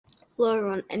Hello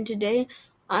everyone, and today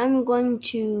I'm going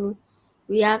to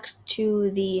react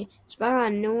to the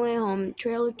Spider-Man No Way Home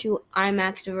trailer to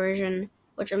Imax version,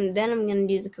 which I'm going to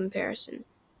do the comparison,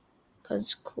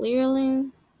 because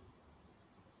clearly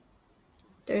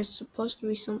there's supposed to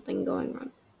be something going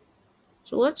on.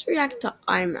 So let's react to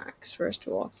Imax first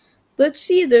of all. Let's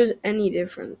see if there's any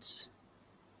difference.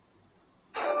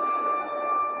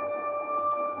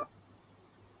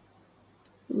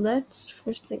 Let's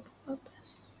first think about this.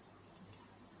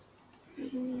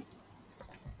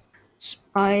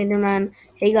 Spider-Man.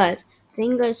 Hey guys, thank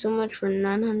you guys so much for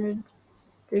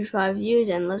 935 views,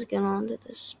 and let's get on to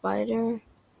the Spider-Man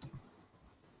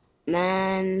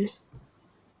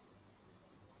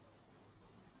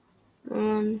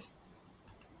No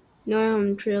Way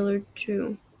Home trailer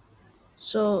 2.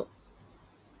 So,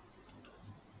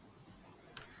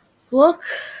 look.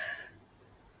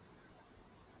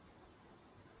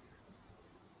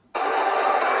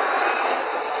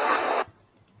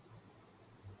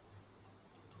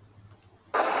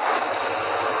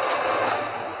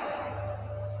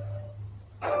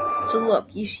 So look,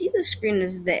 you see the screen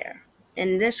is there.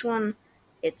 And this one,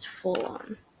 it's full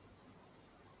on.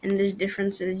 And there's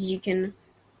differences. You can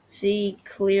see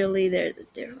clearly there's a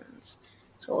difference.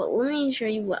 So let me show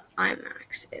you what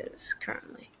IMAX is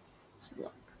currently. So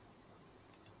look.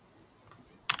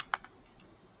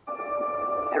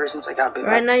 Ever since I got bit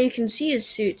Right now you can see his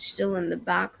suit still in the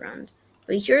background.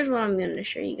 But here's what I'm going to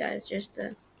show you guys. Just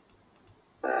to...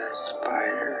 spider.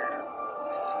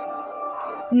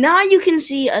 Now you can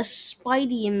see a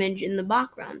Spidey image in the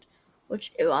background.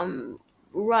 Which, if I'm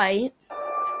right...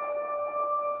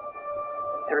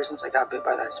 Ever since I got bit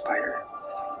by that spider,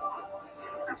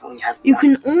 you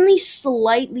can only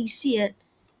slightly see it.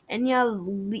 And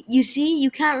you see, you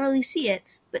can't really see it.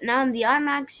 But now in the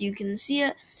IMAX, you can see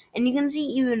it. And you can see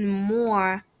even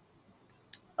more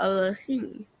of the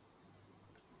scene.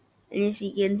 And as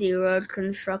you can see road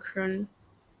construction.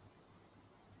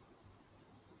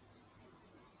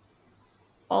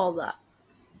 All that.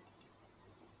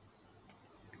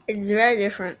 It's very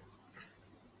different.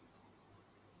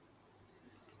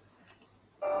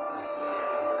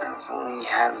 I've only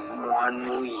had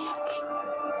 1 week.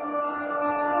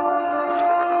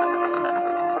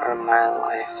 Or my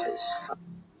life is fun.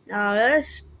 Now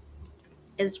this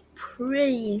is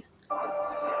pretty...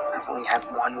 I've only had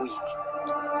 1 week.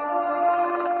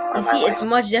 You see, it's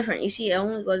much different. You see, it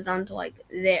only goes down to like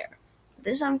there. But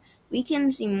this time, we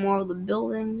can see more of the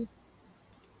building.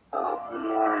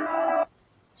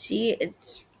 See,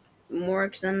 it's more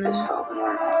extended.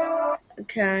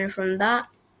 Okay, from that.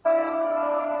 That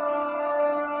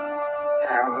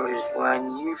was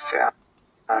when you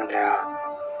found out.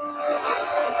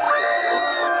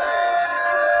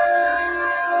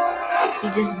 He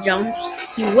just jumps,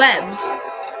 he webs.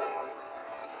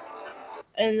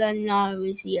 And then now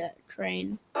we see a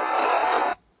train.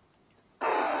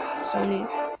 Sony.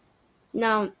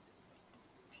 Now,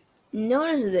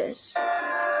 notice this.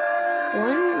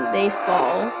 When they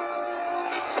fall,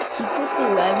 he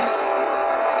quickly webs.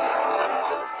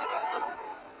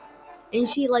 And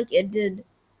see, like it did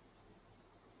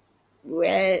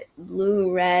red,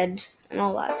 blue, red, and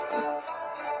all that stuff.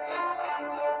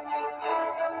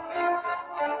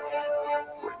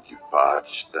 When you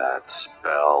botched that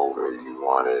spell where you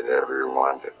wanted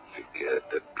everyone to forget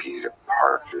the Peter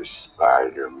Parker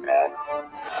Spider-Man.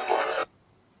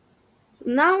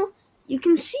 Now you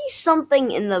can see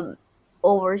something in the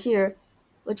over here,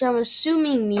 which I'm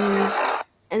assuming means,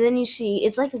 and then you see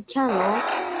it's like a candle,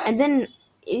 and then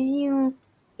if you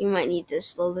might need to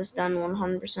slow this down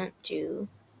 100% to.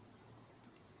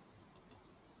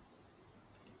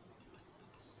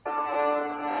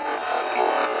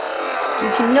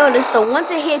 You can notice that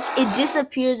once it hits, it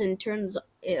disappears and turns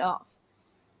it off.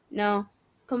 Now,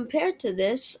 compared to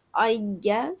this, I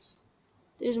guess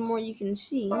there's more you can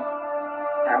see.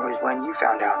 That was when you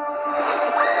found out.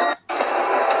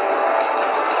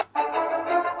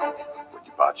 When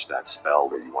you botched that spell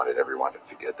where you wanted everyone to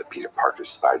forget the Peter Parker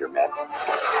Spider-Man.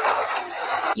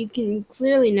 You can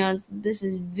clearly notice that this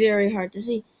is very hard to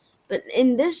see. But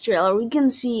in this trailer, we can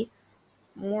see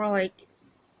more like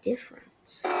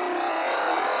difference.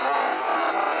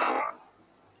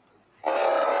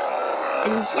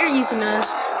 And here you can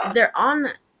notice they're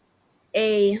on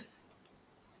a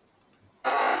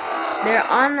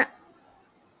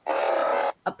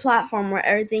platform where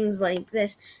everything's like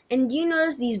this. And do you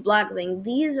notice these black things?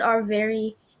 These are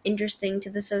very interesting to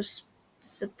the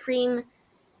supreme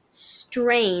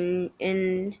strain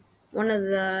in when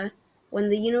the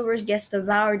universe gets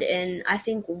devoured in, I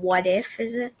think, What If,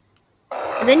 is it?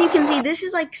 And then you can see this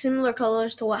is like similar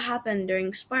colors to what happened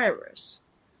during Spider-Verse.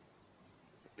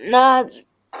 Not.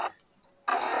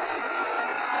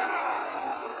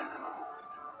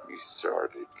 We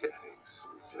started getting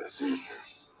some visitors.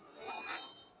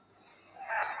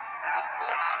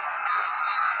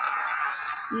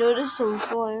 Notice some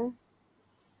fire.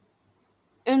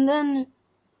 And then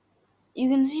you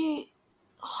can see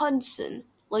Hudson,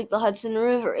 like the Hudson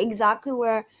River, exactly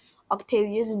where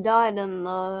Octavius died in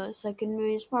the second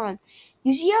movie of Spider-Man.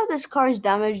 You see how this car is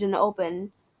damaged and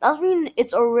open? That means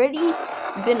it's already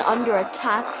been under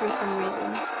attack for some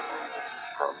reason.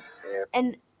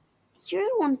 And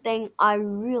here's one thing I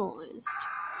realized.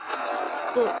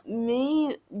 There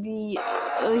may be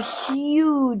a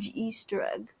huge Easter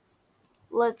egg.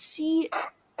 Let's see.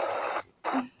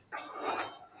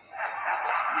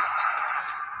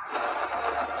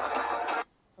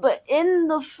 But in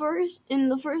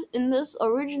this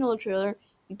original trailer,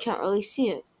 you can't really see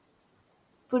it.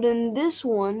 But in this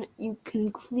one, you can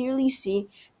clearly see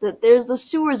that there's the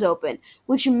sewers open,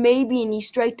 which may be an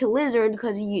Easter egg to Lizard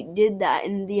because he did that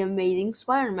in The Amazing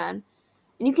Spider-Man.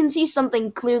 And you can see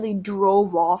something clearly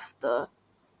drove off the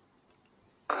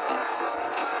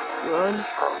road.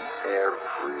 From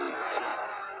every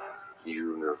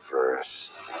universe.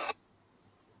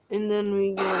 And then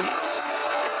we get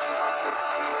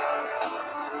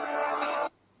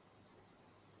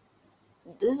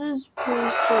this is pretty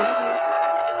straightforward.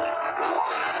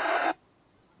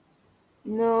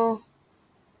 No.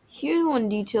 Here's one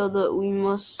detail that we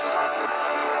must look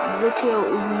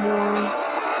at with more.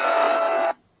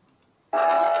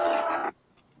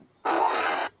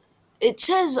 It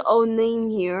says a name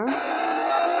here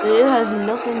that it has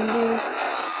nothing to do.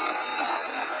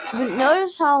 But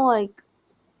notice how, like,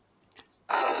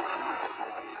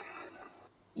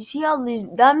 you see how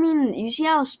you see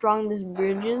how strong this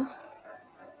bridge is?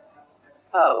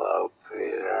 Hello,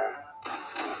 Peter.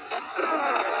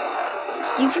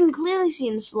 You can clearly see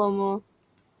in slow-mo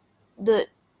that,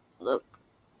 look,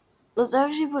 let's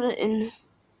actually put it in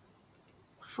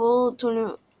full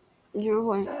 0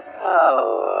 point.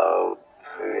 Hello,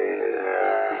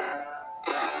 Peter.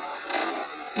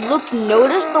 Look,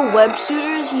 notice the web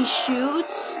shooters he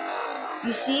shoots?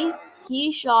 You see?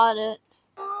 He shot it.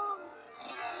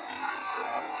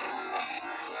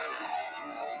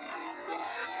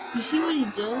 You see what he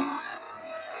does?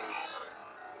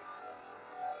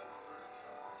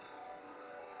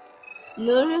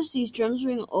 Notice he's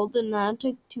transferring all the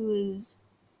nanotic to his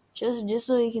chest just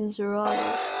so he can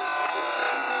survive.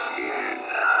 You're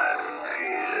not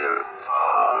Peter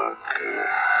Parker.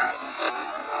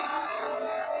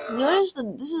 Notice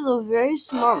that this is a very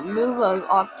smart move of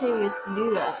Octavius to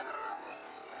do that.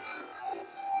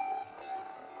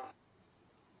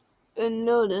 And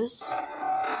notice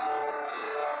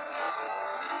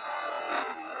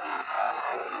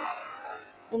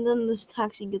and then this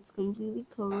taxi gets completely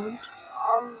covered.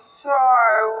 I'm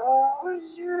sorry, what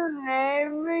was your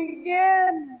name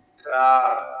again?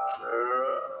 Dr.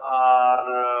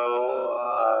 Otto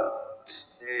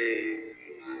Octavius.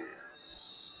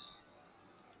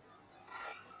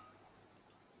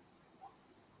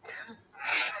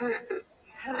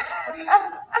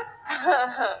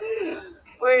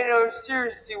 Wait, no,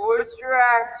 seriously, what's your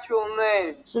actual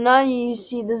name? So now you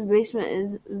see this basement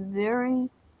is very,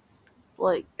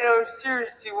 like, No,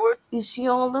 seriously, what? you see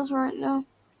all this right now?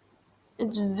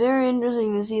 It's very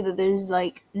interesting to see that there's,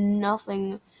 like,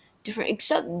 nothing different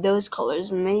except those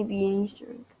colors. Maybe an Easter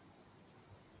egg.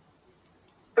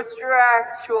 What's your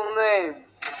actual name?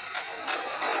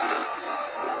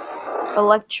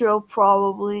 Electro,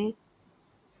 probably.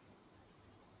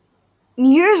 And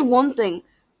here's one thing.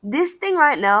 This thing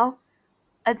right now,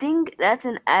 I think that's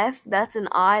an F, that's an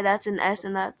I, that's an S,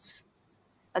 and that's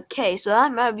a K. So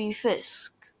that might be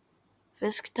Fisk.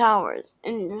 Fisk Towers.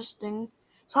 Interesting.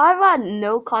 So I've had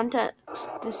no context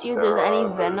to see if there's any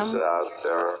Venom. Out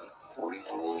there. We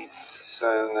need to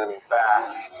send them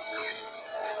back.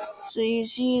 So you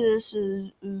see this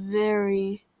is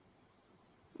very,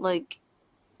 like,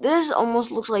 this almost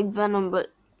looks like Venom,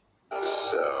 but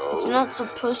So, it's not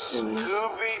supposed to be.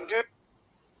 Scooby-Doo.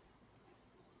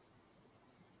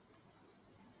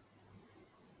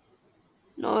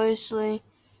 No, obviously.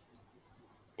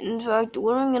 In fact,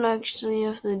 what I'm gonna actually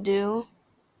have to do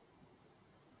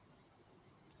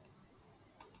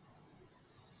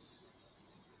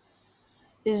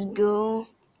is go.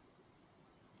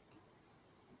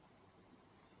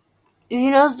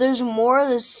 You know, there's more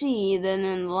to see than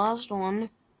in the last one,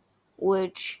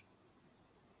 which.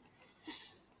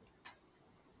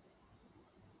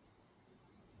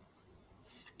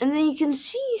 And then you can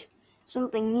see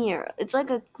something here. It's like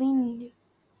a clean.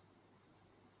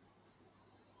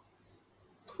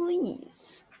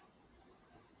 Please.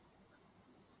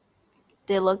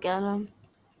 They look at him.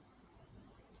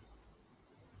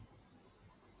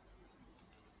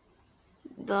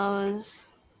 Those.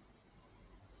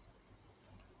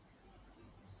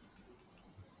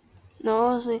 No,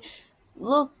 honestly,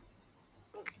 look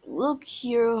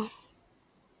here.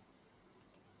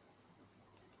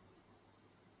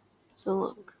 So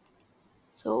look.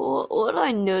 So what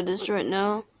I noticed right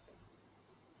now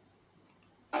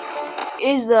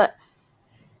is that,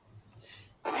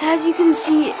 as you can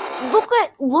see,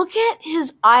 look at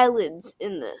his eyelids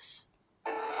in this.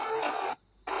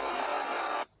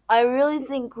 I really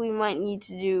think we might need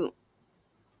to do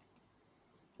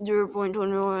 0.21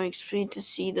 XP to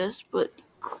see this, but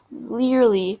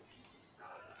clearly,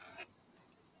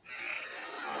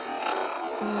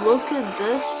 look at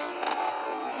this.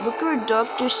 Look at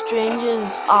Doctor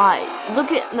Strange's eye.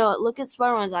 Look at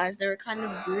Spider-Man's eyes. They're kind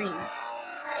of green.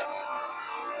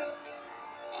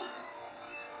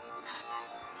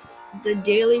 The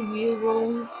Daily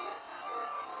Bugle.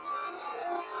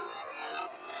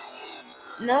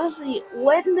 Now, see,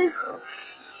 when this.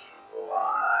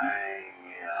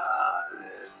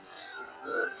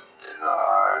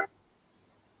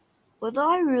 What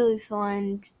I really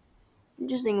find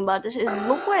interesting about this is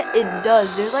look what it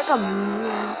does. There's like a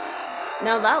moon.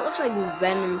 Now that looks like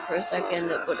Venom for a second,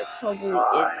 but it probably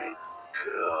isn't.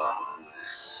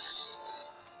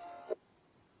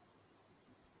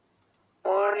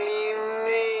 What do you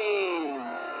mean?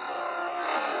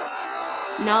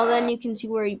 Now then you can see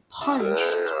where he punched.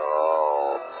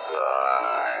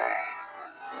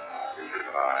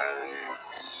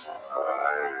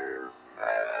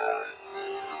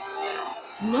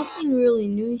 Nothing really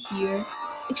new here,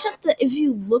 except that if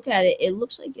you look at it, it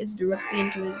looks like it's directly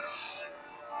into his.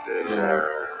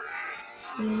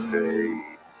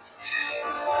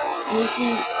 You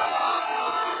see,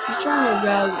 he's trying to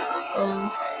grab.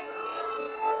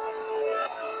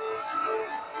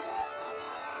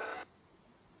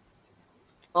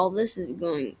 All this is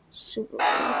going super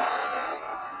well.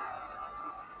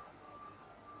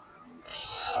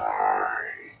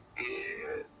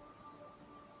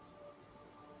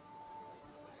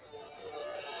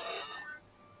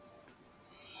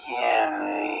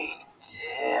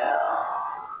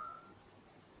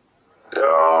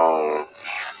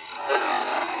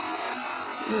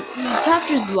 He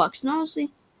captures the box. Now,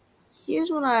 see, here's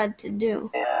what I had to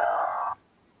do.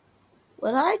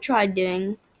 What I tried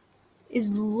doing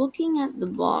is looking at the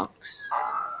box.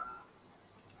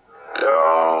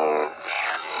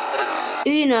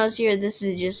 If you notice here, this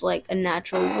is just like a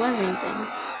natural webbing thing.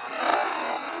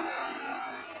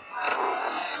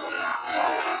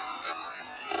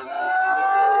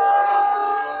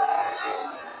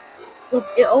 Look,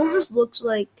 it almost looks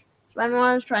like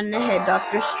Spider-Man was trying to hit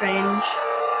Doctor Strange,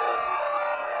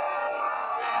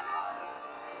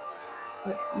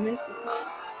 but misses.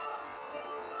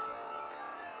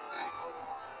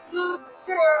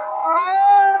 There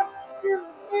has to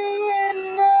be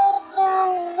another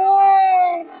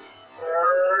way.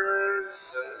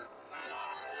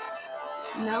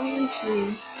 Now we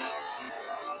see.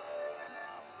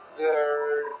 There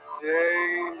are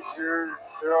dangers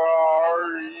to our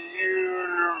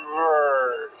universe.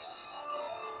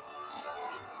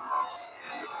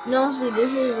 No, see,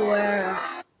 this is where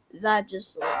that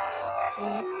just looks cool.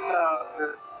 Now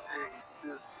take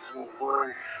this away from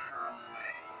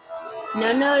me.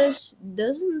 Now notice,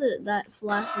 doesn't that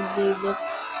flash really look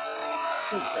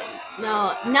something?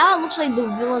 Now it looks like the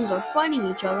villains are fighting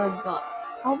each other, but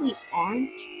probably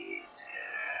aren't.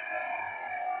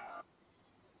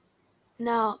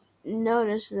 Now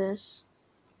notice this.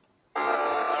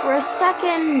 For a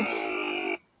second,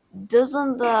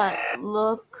 doesn't that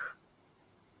look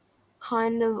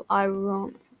kind of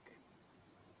ironic?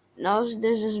 Now there's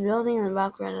this building in the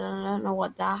background, and I don't know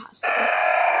what that has to do.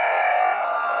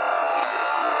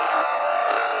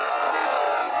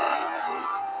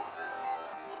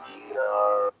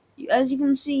 As you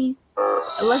can see,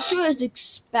 Electro is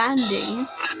expanding.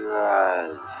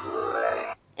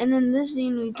 And in this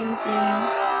scene, we can see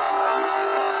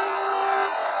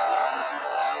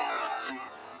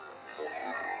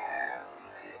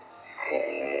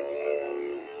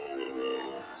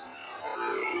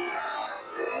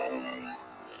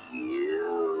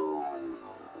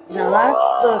now that's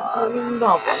the Green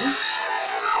Goblin.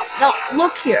 Now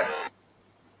look here.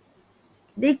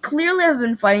 They clearly have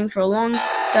been fighting for a long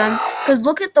time, because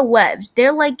look at the webs.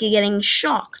 They're like getting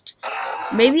shocked.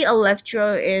 Maybe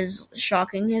Electro is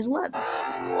shocking his webs.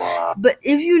 But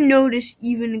if you notice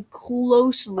even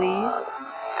closely,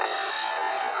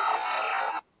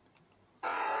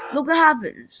 look what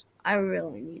happens. I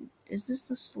really need... Is this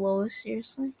the slowest,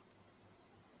 seriously?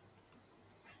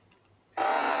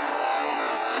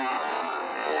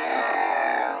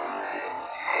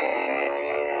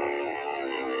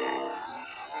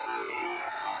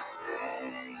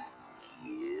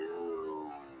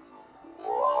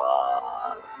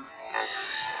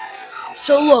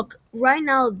 So look, right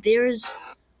now there's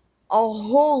a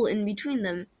hole in between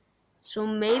them. So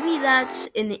maybe that's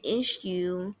an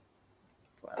issue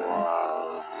for them.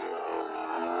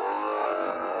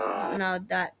 Now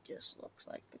that just looks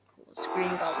like the coolest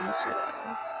Green Goblin suit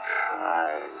ever.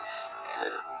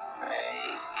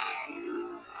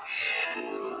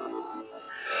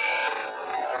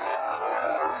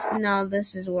 Now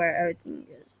this is where everything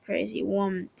goes crazy.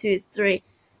 1, 2, 3,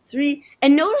 3,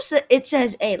 and notice that it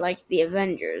says A, like the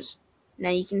Avengers. Now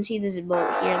you can see this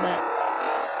boat here that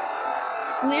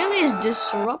clearly is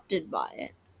disrupted by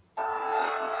it.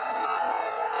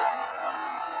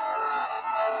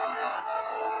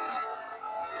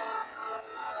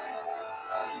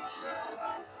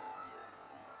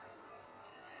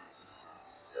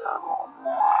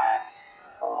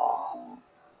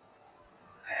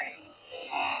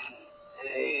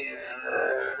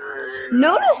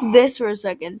 Notice this for a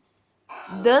second.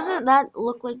 Doesn't that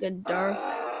look like a dark...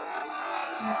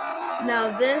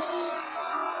 Now this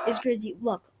is crazy.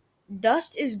 Look,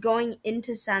 dust is going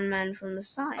into Sandman from the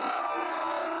sides.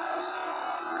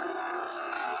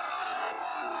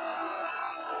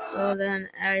 So then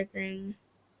everything...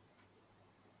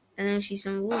 And then we see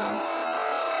some blue.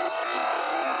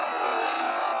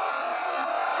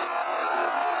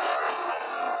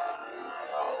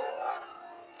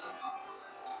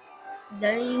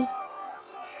 Then he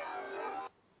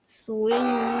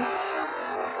swings.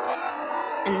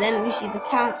 And then we see the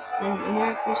cat. And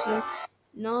America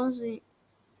knows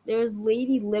there's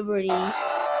Lady Liberty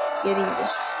getting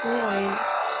destroyed.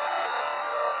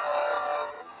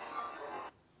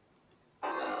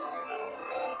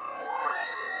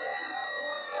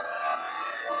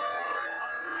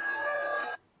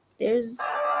 There's...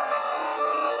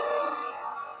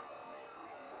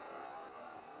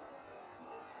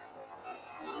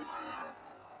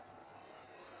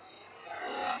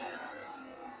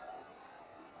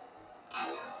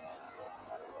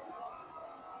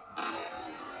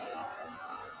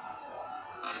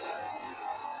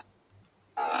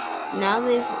 Now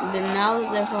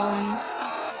that they're falling.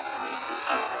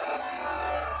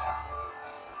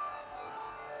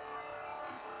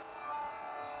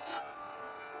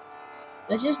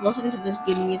 Let's just listen to this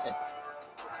good music.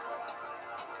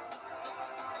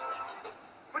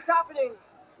 What's happening?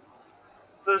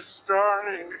 The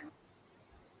starting.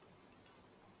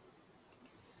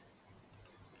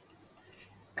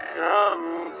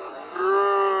 Come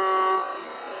through.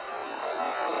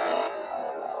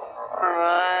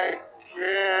 I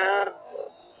can't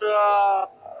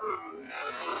stop.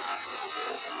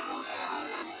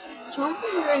 So I'm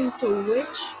wondering to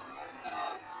which...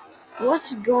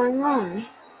 What's going on?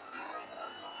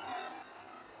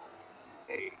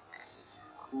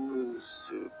 Exclusively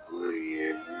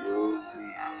in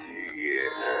movie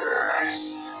theaters.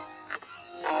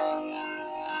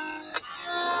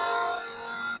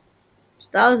 So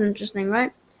that was interesting,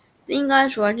 right? Thank you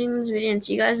guys for watching this video and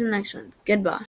see you guys in the next one. Goodbye.